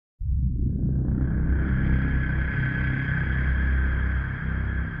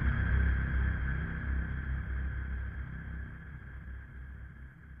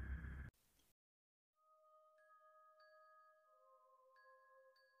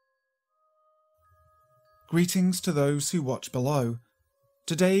Greetings to those who watch below.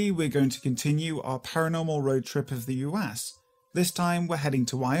 Today we're going to continue our paranormal road trip of the US. This time we're heading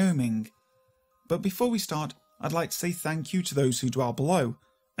to Wyoming. But before we start, I'd like to say thank you to those who dwell below.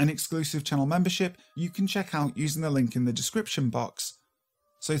 An exclusive channel membership you can check out using the link in the description box.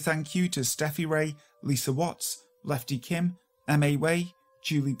 So thank you to Steffi Ray, Lisa Watts, Lefty Kim, M.A. Way,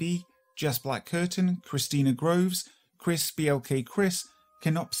 Julie B, Jess Black Curtin, Christina Groves, Chris BLK Chris,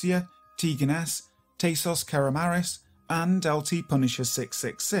 Kenopsia, Tegan S, Tesos Karamaris, and LT Punisher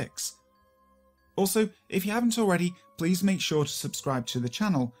 666. Also, if you haven't already, please make sure to subscribe to the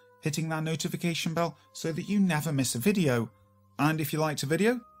channel, hitting that notification bell so that you never miss a video. And if you liked a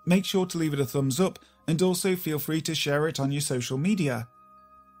video, make sure to leave it a thumbs up and also feel free to share it on your social media.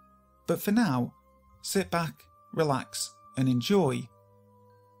 But for now, sit back, relax, and enjoy.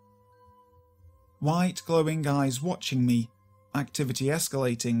 White glowing eyes watching me, activity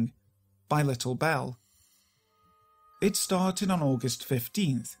escalating, by Little Bell. It started on August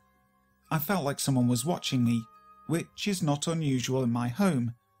 15th. I felt like someone was watching me, which is not unusual in my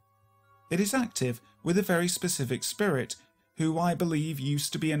home. It is active with a very specific spirit, who I believe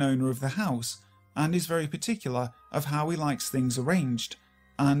used to be an owner of the house, and is very particular of how he likes things arranged,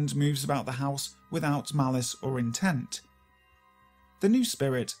 and moves about the house without malice or intent. The new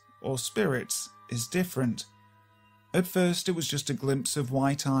spirit, or spirits, is different. At first it was just a glimpse of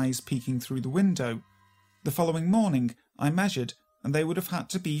white eyes peeking through the window. The following morning I measured, and they would have had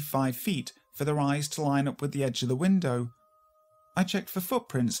to be 5 feet for their eyes to line up with the edge of the window. I checked for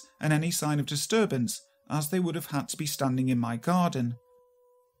footprints and any sign of disturbance, as they would have had to be standing in my garden.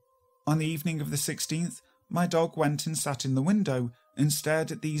 On the evening of the 16th, my dog went and sat in the window and stared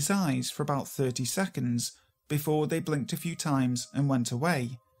at these eyes for about 30 seconds, before they blinked a few times and went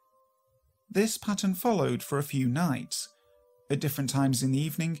away. This pattern followed for a few nights, at different times in the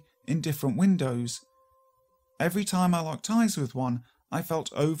evening, in different windows. Every time I locked eyes with one, I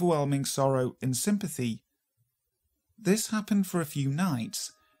felt overwhelming sorrow and sympathy. This happened for a few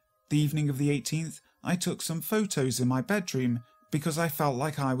nights. The evening of the 18th, I took some photos in my bedroom because I felt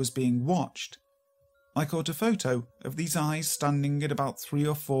like I was being watched. I caught a photo of these eyes standing at about 3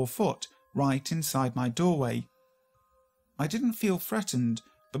 or 4 foot right inside my doorway. I didn't feel threatened,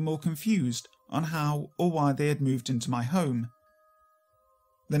 but more confused on how or why they had moved into my home.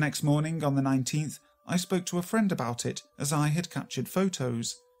 The next morning, on the 19th, I spoke to a friend about it as I had captured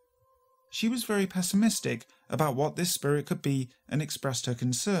photos. She was very pessimistic about what this spirit could be and expressed her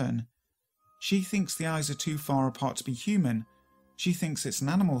concern. She thinks the eyes are too far apart to be human. She thinks it's an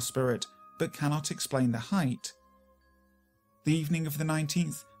animal spirit, but cannot explain the height. The evening of the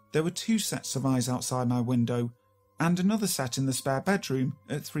 19th, there were 2 sets of eyes outside my window, and another set in the spare bedroom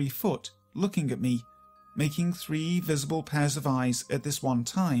at 3 foot, looking at me, making 3 visible pairs of eyes at this one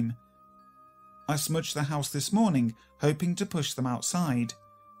time. I smudged the house this morning, hoping to push them outside.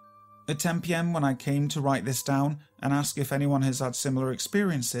 At 10 p.m. when I came to write this down and ask if anyone has had similar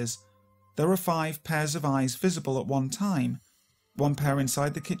experiences, there are 5 pairs of eyes visible at one time, 1 pair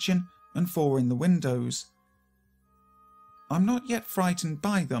inside the kitchen and 4 in the windows. I'm not yet frightened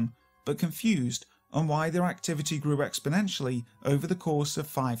by them, but confused on why their activity grew exponentially over the course of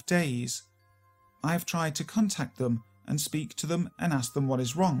 5 days. I have tried to contact them and speak to them and ask them what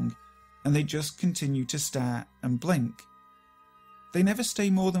is wrong, and they just continue to stare and blink. They never stay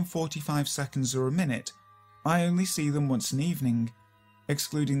more than 45 seconds or a minute. I only see them once an evening,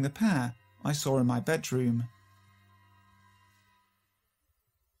 excluding the pair I saw in my bedroom.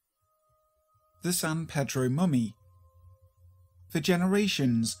 The San Pedro Mummy. For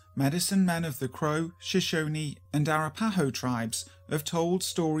generations, medicine men of the Crow, Shoshone, and Arapaho tribes have told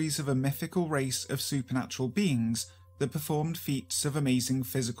stories of a mythical race of supernatural beings that performed feats of amazing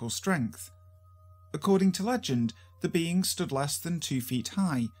physical strength. According to legend, the beings stood less than 2 feet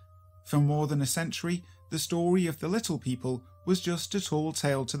high. For more than a century, the story of the little people was just a tall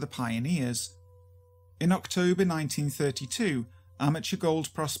tale to the pioneers. In October 1932, amateur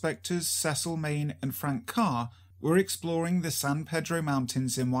gold prospectors Cecil Main and Frank Carr were exploring the San Pedro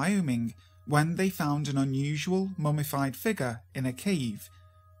Mountains in Wyoming when they found an unusual mummified figure in a cave.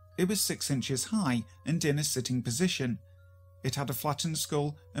 It was 6 inches high and in a sitting position. It had a flattened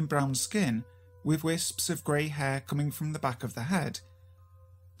skull and brown skin, with wisps of grey hair coming from the back of the head.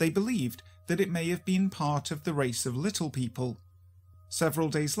 They believed that it may have been part of the race of little people. Several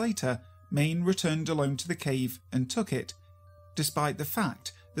days later, Maine returned alone to the cave and took it, despite the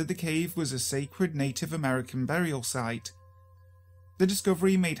fact that the cave was a sacred Native American burial site. The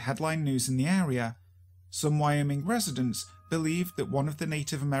discovery made headline news in the area. Some Wyoming residents believed that one of the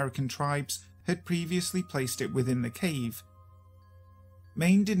Native American tribes had previously placed it within the cave.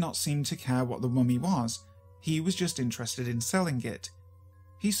 Maine did not seem to care what the mummy was. He was just interested in selling it.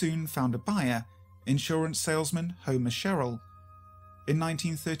 He soon found a buyer, insurance salesman Homer Sherrill. In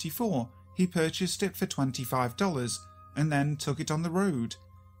 1934, he purchased it for $25 and then took it on the road.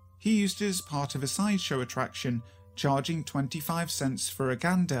 He used it as part of a sideshow attraction, charging 25 cents for a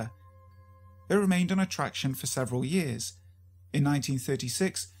gander. It remained on attraction for several years. In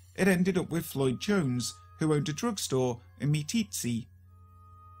 1936, it ended up with Floyd Jones, who owned a drugstore in Meeteetse.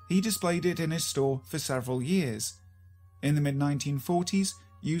 He displayed it in his store for several years. In the mid-1940s,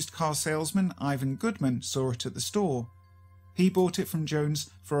 used car salesman Ivan Goodman saw it at the store. He bought it from Jones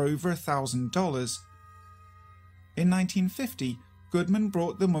for over $1,000. In 1950, Goodman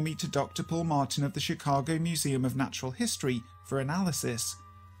brought the mummy to Dr. Paul Martin of the Chicago Museum of Natural History for analysis.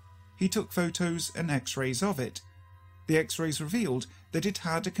 He took photos and x-rays of it. The x-rays revealed that it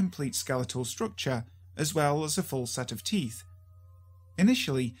had a complete skeletal structure, as well as a full set of teeth.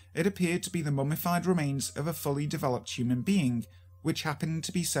 Initially, it appeared to be the mummified remains of a fully developed human being, which happened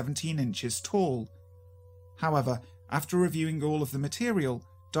to be 17 inches tall. However, after reviewing all of the material,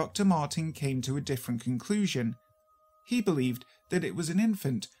 Dr. Martin came to a different conclusion. He believed that it was an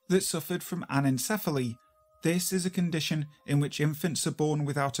infant that suffered from anencephaly. This is a condition in which infants are born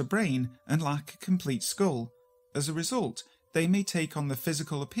without a brain and lack a complete skull. As a result, they may take on the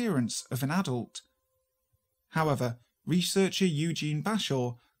physical appearance of an adult. However, researcher Eugene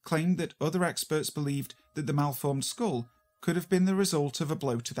Bashaw claimed that other experts believed that the malformed skull could have been the result of a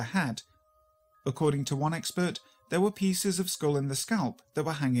blow to the head. According to one expert, there were pieces of skull in the scalp that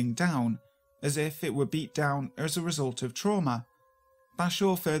were hanging down, as if it were beat down as a result of trauma.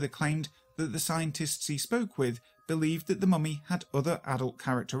 Bashaw further claimed that the scientists he spoke with believed that the mummy had other adult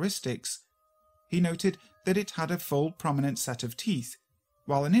characteristics. He noted that it had a full prominent set of teeth,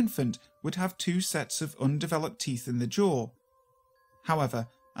 while an infant would have 2 sets of undeveloped teeth in the jaw. However,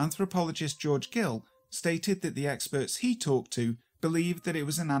 anthropologist George Gill stated that the experts he talked to believed that it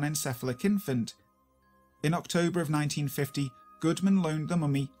was an anencephalic infant. In October of 1950, Goodman loaned the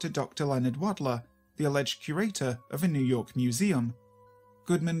mummy to Dr. Leonard Wadler, the alleged curator of a New York museum.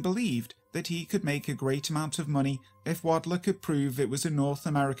 Goodman believed that he could make a great amount of money if Wadler could prove it was a North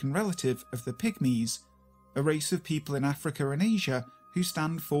American relative of the Pygmies, a race of people in Africa and Asia who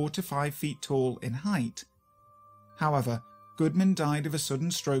stand 4 to 5 feet tall in height. However, Goodman died of a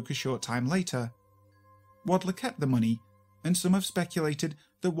sudden stroke a short time later. Wadler kept the money, and some have speculated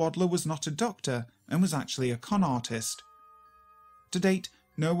that Wadler was not a doctor and was actually a con artist. To date,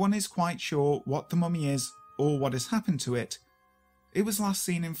 no one is quite sure what the mummy is or what has happened to it. It was last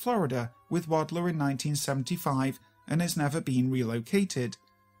seen in Florida with Wadler in 1975 and has never been relocated.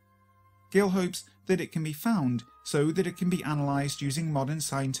 Gill hopes that it can be found so that it can be analysed using modern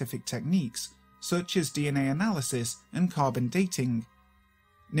scientific techniques such as DNA analysis and carbon dating.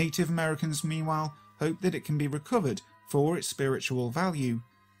 Native Americans, meanwhile, hope that it can be recovered for its spiritual value.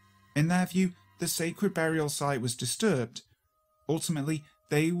 In their view, the sacred burial site was disturbed. Ultimately,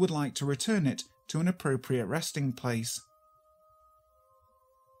 they would like to return it to an appropriate resting place.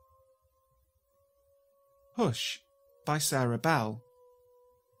 Hush by Sarah Bell.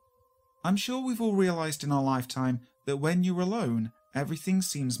 I'm sure we've all realised in our lifetime that when you're alone, everything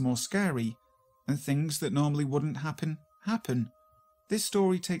seems more scary, and things that normally wouldn't happen, happen. This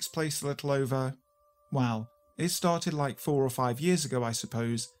story takes place a little over, well, it started like 4 or 5 years ago, I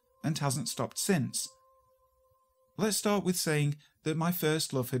suppose, and hasn't stopped since. Let's start with saying that my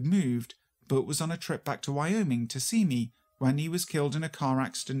first love had moved, but was on a trip back to Wyoming to see me when he was killed in a car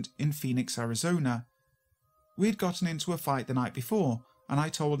accident in Phoenix, Arizona. We had gotten into a fight the night before, and I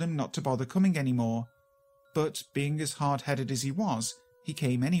told him not to bother coming anymore. But being as hard-headed as he was, he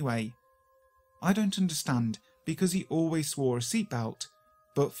came anyway. I don't understand, because he always swore a seatbelt,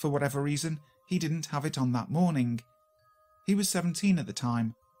 but for whatever reason, he didn't have it on that morning. He was 17 at the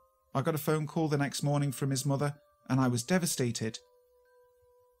time. I got a phone call the next morning from his mother, and I was devastated.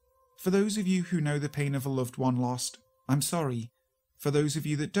 For those of you who know the pain of a loved one lost, I'm sorry. For those of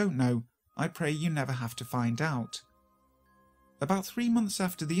you that don't know, I pray you never have to find out. About 3 months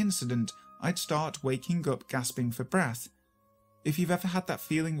after the incident, I'd start waking up gasping for breath. If you've ever had that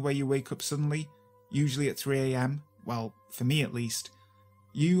feeling where you wake up suddenly, usually at 3 a.m, well, for me at least,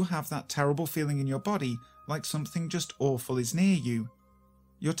 you have that terrible feeling in your body like something just awful is near you.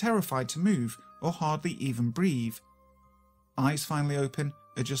 You're terrified to move or hardly even breathe. Eyes finally open,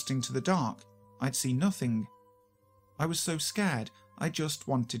 adjusting to the dark, I'd see nothing. I was so scared, I just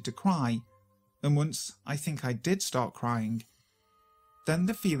wanted to cry, and once I think I did start crying. Then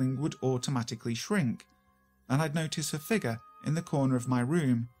the feeling would automatically shrink, and I'd notice a figure in the corner of my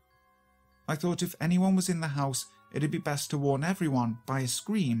room. I thought if anyone was in the house, it'd be best to warn everyone by a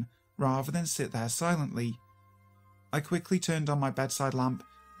scream rather than sit there silently. I quickly turned on my bedside lamp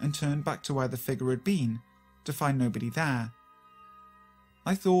and turned back to where the figure had been, to find nobody there.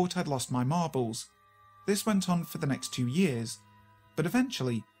 I thought I'd lost my marbles. This went on for the next 2 years, but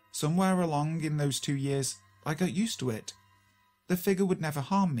eventually, somewhere along in those 2 years, I got used to it. The figure would never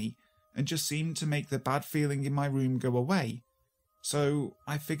harm me, and just seemed to make the bad feeling in my room go away. So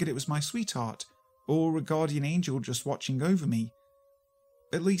I figured it was my sweetheart, or a guardian angel just watching over me.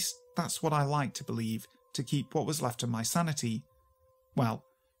 At least that's what I like to believe, to keep what was left of my sanity. Well,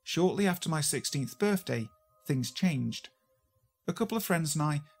 shortly after my 16th birthday, things changed. A couple of friends and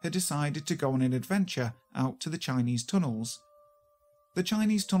I had decided to go on an adventure out to the Chinese tunnels. The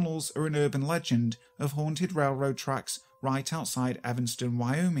Chinese tunnels are an urban legend of haunted railroad tracks right outside Evanston,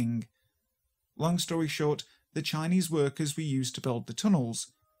 Wyoming. Long story short, the Chinese workers were used to build the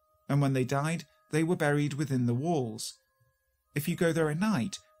tunnels, and when they died, they were buried within the walls. If you go there at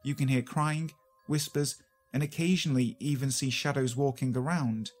night, you can hear crying, whispers, and occasionally even see shadows walking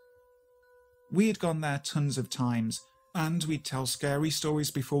around. We had gone there tons of times, and we'd tell scary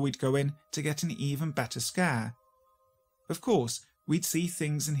stories before we'd go in to get an even better scare. Of course, we'd see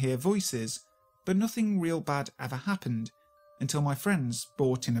things and hear voices, but nothing real bad ever happened, until my friends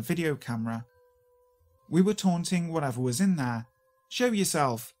bought in a video camera. We were taunting whatever was in there. "Show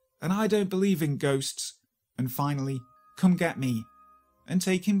yourself, and I don't believe in ghosts," and finally, "Come get me," and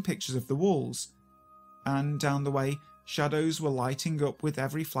taking pictures of the walls. And down the way, shadows were lighting up with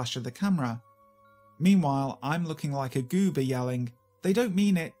every flash of the camera. Meanwhile, I'm looking like a goober yelling, "They don't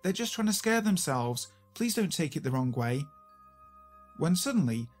mean it, they're just trying to scare themselves, please don't take it the wrong way." When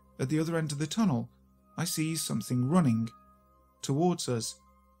suddenly, at the other end of the tunnel, I see something running towards us.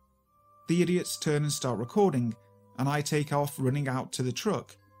 The idiots turn and start recording, and I take off running out to the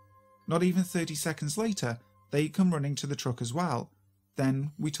truck. Not even 30 seconds later, they come running to the truck as well.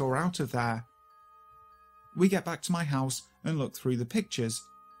 Then we tore out of there. We get back to my house and look through the pictures,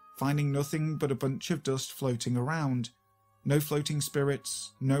 finding nothing but a bunch of dust floating around. No floating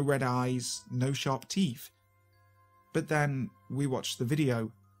spirits, no red eyes, no sharp teeth. But then we watch the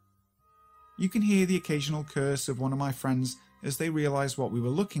video. You can hear the occasional curse of one of my friends as they realise what we were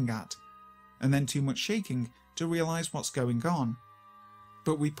looking at, and then too much shaking to realise what's going on.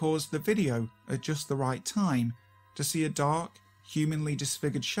 But we paused the video at just the right time to see a dark, humanly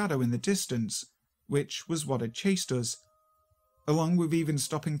disfigured shadow in the distance, which was what had chased us. Along with even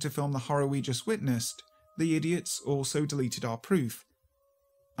stopping to film the horror we just witnessed, the idiots also deleted our proof.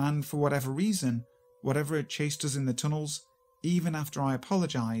 And for whatever reason, whatever had chased us in the tunnels, even after I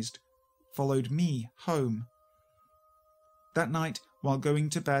apologised, followed me home. That night, while going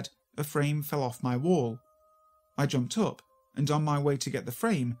to bed, a frame fell off my wall. I jumped up, and on my way to get the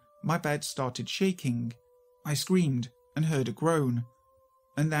frame, my bed started shaking. I screamed and heard a groan,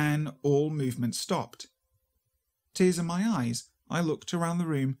 and then all movement stopped. Tears in my eyes, I looked around the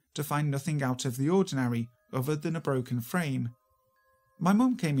room to find nothing out of the ordinary other than a broken frame. My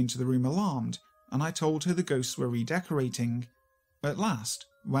mum came into the room alarmed, and I told her the ghosts were redecorating. At last,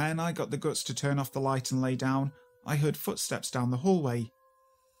 when I got the guts to turn off the light and lay down, I heard footsteps down the hallway.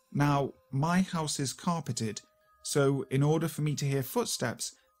 Now, my house is carpeted, so in order for me to hear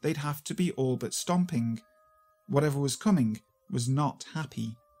footsteps, they'd have to be all but stomping. Whatever was coming was not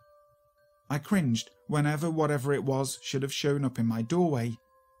happy. I cringed whenever whatever it was should have shown up in my doorway,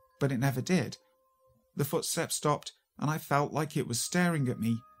 but it never did. The footsteps stopped, and I felt like it was staring at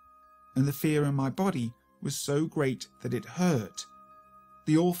me, and the fear in my body was so great that it hurt.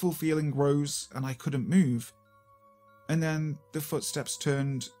 The awful feeling rose, and I couldn't move. And then the footsteps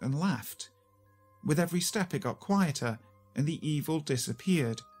turned and left. With every step it got quieter, and the evil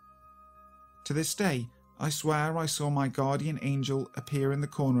disappeared. To this day, I swear I saw my guardian angel appear in the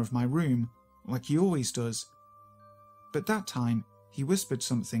corner of my room, like he always does. But that time, he whispered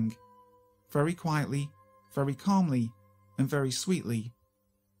something, very quietly, very calmly, and very sweetly.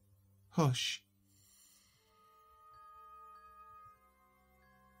 Hush.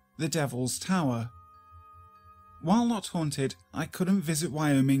 The Devil's Tower. While not haunted, I couldn't visit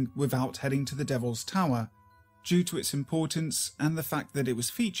Wyoming without heading to the Devil's Tower, due to its importance and the fact that it was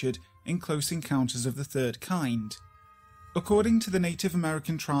featured in Close Encounters of the Third Kind. According to the Native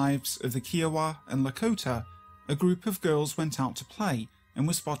American tribes of the Kiowa and Lakota, a group of girls went out to play and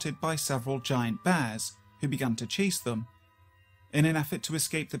were spotted by several giant bears, who began to chase them. In an effort to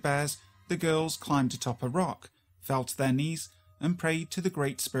escape the bears, the girls climbed atop a rock, fell to their knees, and prayed to the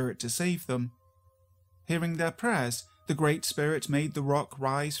Great Spirit to save them. Hearing their prayers, the Great Spirit made the rock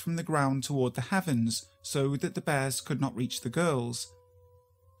rise from the ground toward the heavens so that the bears could not reach the girls.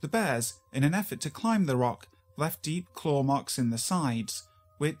 The bears, in an effort to climb the rock, left deep claw marks in the sides,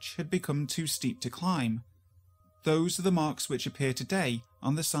 which had become too steep to climb. Those are the marks which appear today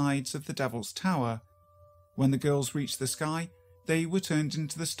on the sides of the Devil's Tower. When the girls reached the sky, they were turned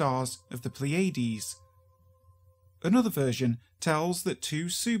into the stars of the Pleiades. Another version tells that two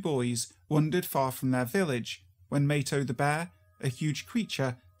Sioux boys wandered far from their village when Mato the bear, a huge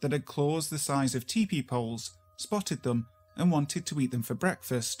creature that had claws the size of teepee poles, spotted them and wanted to eat them for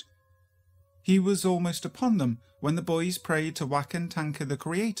breakfast. He was almost upon them when the boys prayed to Wakantanka the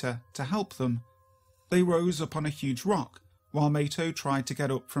Creator to help them. They rose up on a huge rock, while Mato tried to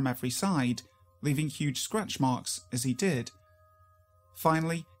get up from every side, leaving huge scratch marks as he did.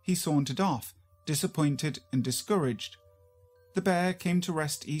 Finally, he sauntered off, disappointed and discouraged. The bear came to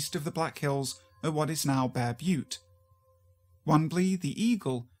rest east of the Black Hills at what is now Bear Butte. Wanblee the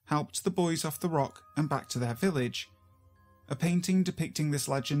eagle helped the boys off the rock and back to their village. A painting depicting this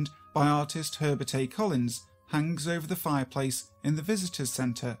legend by artist Herbert A. Collins hangs over the fireplace in the Visitors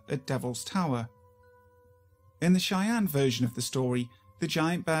Centre at Devil's Tower. In the Cheyenne version of the story, the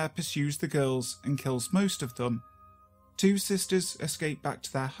giant bear pursues the girls and kills most of them. Two sisters escape back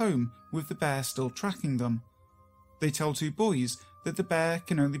to their home with the bear still tracking them. They tell two boys that the bear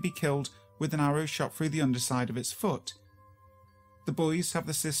can only be killed with an arrow shot through the underside of its foot. The boys have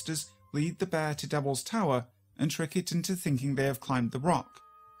the sisters lead the bear to Devil's Tower and trick it into thinking they have climbed the rock.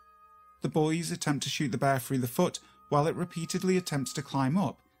 The boys attempt to shoot the bear through the foot while it repeatedly attempts to climb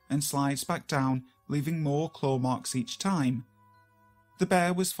up and slides back down, leaving more claw marks each time. The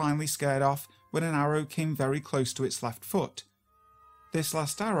bear was finally scared off when an arrow came very close to its left foot. This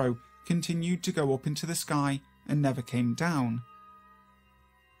last arrow continued to go up into the sky and never came down.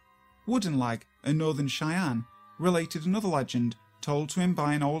 Wooden Leg, a northern Cheyenne, related another legend told to him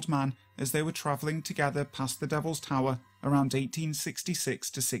by an old man as they were travelling together past the Devil's Tower around 1866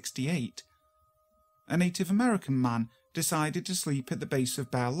 to 68. A Native American man decided to sleep at the base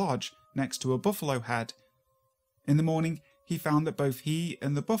of Bear Lodge next to a buffalo head. In the morning, he found that both he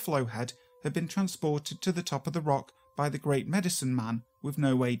and the buffalo head had been transported to the top of the rock by the Great Medicine Man with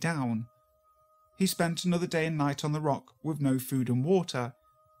no way down. He spent another day and night on the rock with no food and water.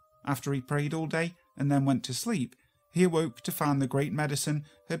 After he prayed all day and then went to sleep, he awoke to find the Great Medicine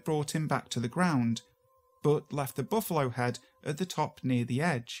had brought him back to the ground, but left the buffalo head at the top near the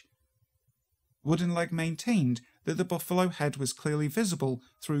edge. Wooden Leg maintained that the buffalo head was clearly visible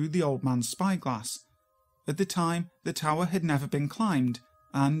through the old man's spyglass. At the time, the tower had never been climbed,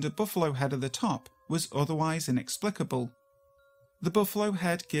 and a buffalo head at the top was otherwise inexplicable. The buffalo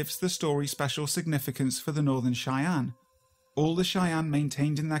head gives the story special significance for the Northern Cheyenne. All the Cheyenne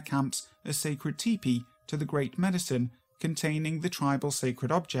maintained in their camps a sacred teepee to the Great Medicine containing the tribal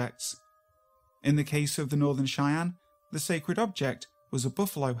sacred objects. In the case of the Northern Cheyenne, the sacred object was a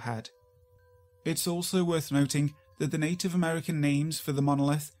buffalo head. It's also worth noting that the Native American names for the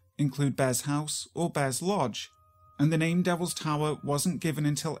monolith include Bear's House or Bear's Lodge, and the name Devil's Tower wasn't given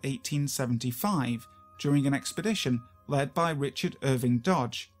until 1875 during an expedition led by Richard Irving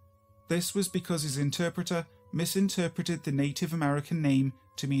Dodge. This was because his interpreter misinterpreted the Native American name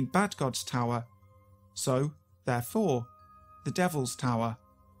to mean Bad God's Tower. So, therefore, the Devil's Tower.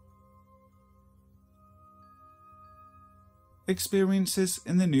 Experiences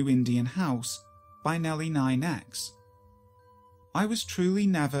in the New Indian House by Nellie 9X. I was truly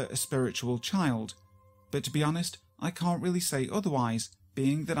never a spiritual child, but to be honest, I can't really say otherwise,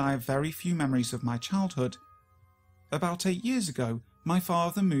 being that I have very few memories of my childhood. About 8 years ago, my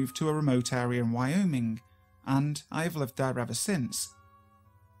father moved to a remote area in Wyoming, and I have lived there ever since.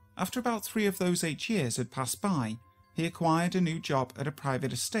 After about 3 of those 8 years had passed by, he acquired a new job at a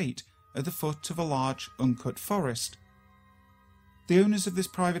private estate at the foot of a large, uncut forest. The owners of this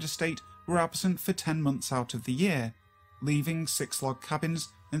private estate were absent for 10 months out of the year, leaving 6 log cabins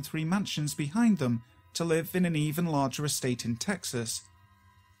and 3 mansions behind them to live in an even larger estate in Texas.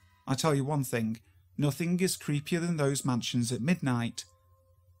 I tell you one thing, nothing is creepier than those mansions at midnight.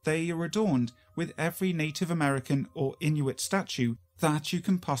 They are adorned with every Native American or Inuit statue that you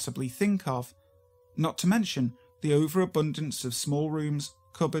can possibly think of, not to mention the overabundance of small rooms,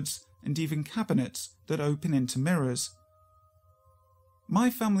 cupboards, and even cabinets that open into mirrors. My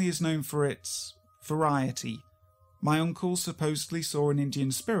family is known for its variety. My uncle supposedly saw an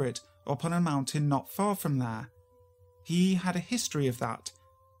Indian spirit up on a mountain not far from there. He had a history of that,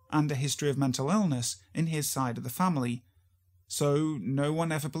 and a history of mental illness in his side of the family, so no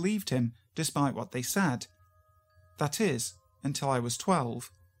one ever believed him despite what they said. That is, until I was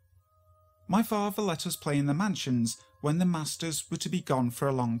 12. My father let us play in the mansions when the masters were to be gone for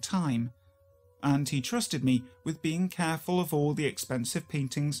a long time, and he trusted me with being careful of all the expensive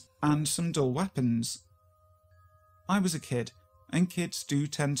paintings and some dull weapons. I was a kid, and kids do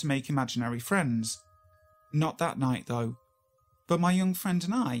tend to make imaginary friends. Not that night though, but my young friend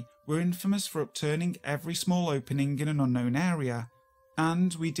and I were infamous for upturning every small opening in an unknown area,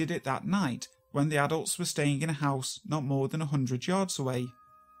 and we did it that night when the adults were staying in a house not more than 100 yards away.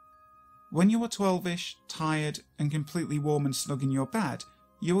 When you are 12ish, tired, and completely warm and snug in your bed,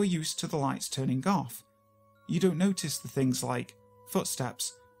 you are used to the lights turning off. You don't notice the things like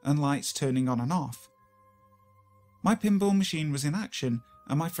footsteps and lights turning on and off. My pinball machine was in action,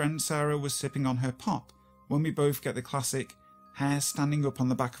 and my friend Sarah was sipping on her pop when we both get the classic hair standing up on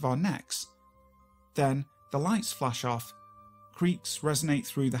the back of our necks. Then the lights flash off, creaks resonate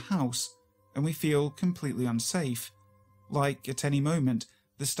through the house, and we feel completely unsafe, like at any moment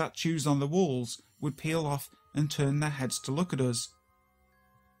the statues on the walls would peel off and turn their heads to look at us.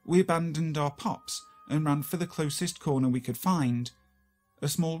 We abandoned our pops and ran for the closest corner we could find. A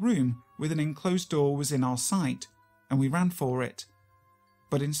small room with an enclosed door was in our sight, and we ran for it.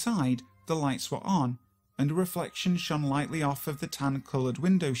 But inside, the lights were on, and a reflection shone lightly off of the tan-coloured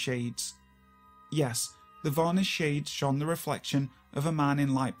window shades. Yes, the varnish shades shone the reflection of a man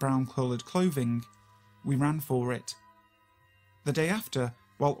in light brown-coloured clothing. We ran for it. The day after,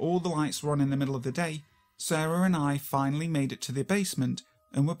 while all the lights were on in the middle of the day, Sarah and I finally made it to the basement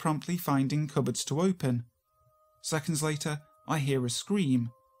and were promptly finding cupboards to open. Seconds later, I hear a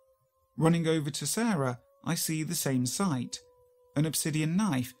scream. Running over to Sarah, I see the same sight. An obsidian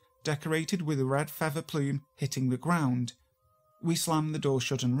knife decorated with a red feather plume hitting the ground. We slammed the door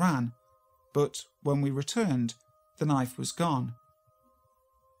shut and ran, but when we returned, the knife was gone.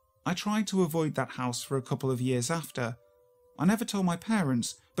 I tried to avoid that house for a couple of years after. I never told my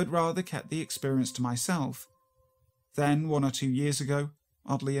parents, but rather kept the experience to myself. Then, 1 or 2 years ago,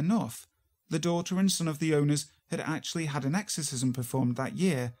 oddly enough, the daughter and son of the owners had actually had an exorcism performed that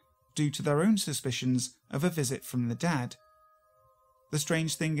year due to their own suspicions of a visit from the dead. The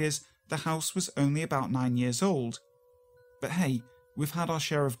strange thing is, the house was only about 9 years old. But hey, we've had our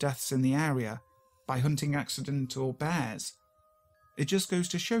share of deaths in the area, by hunting accident or bears. It just goes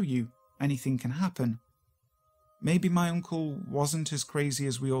to show you, anything can happen. Maybe my uncle wasn't as crazy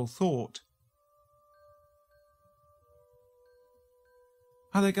as we all thought.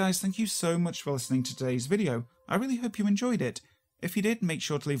 Hi there guys, thank you so much for listening to today's video. I really hope you enjoyed it. If you did, make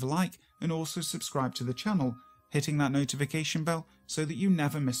sure to leave a like and also subscribe to the channel, hitting that notification bell so that you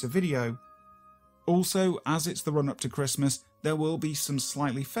never miss a video. Also, as it's the run-up to Christmas, there will be some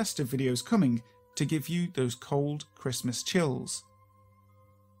slightly festive videos coming to give you those cold Christmas chills.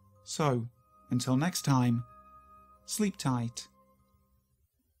 So, until next time, sleep tight.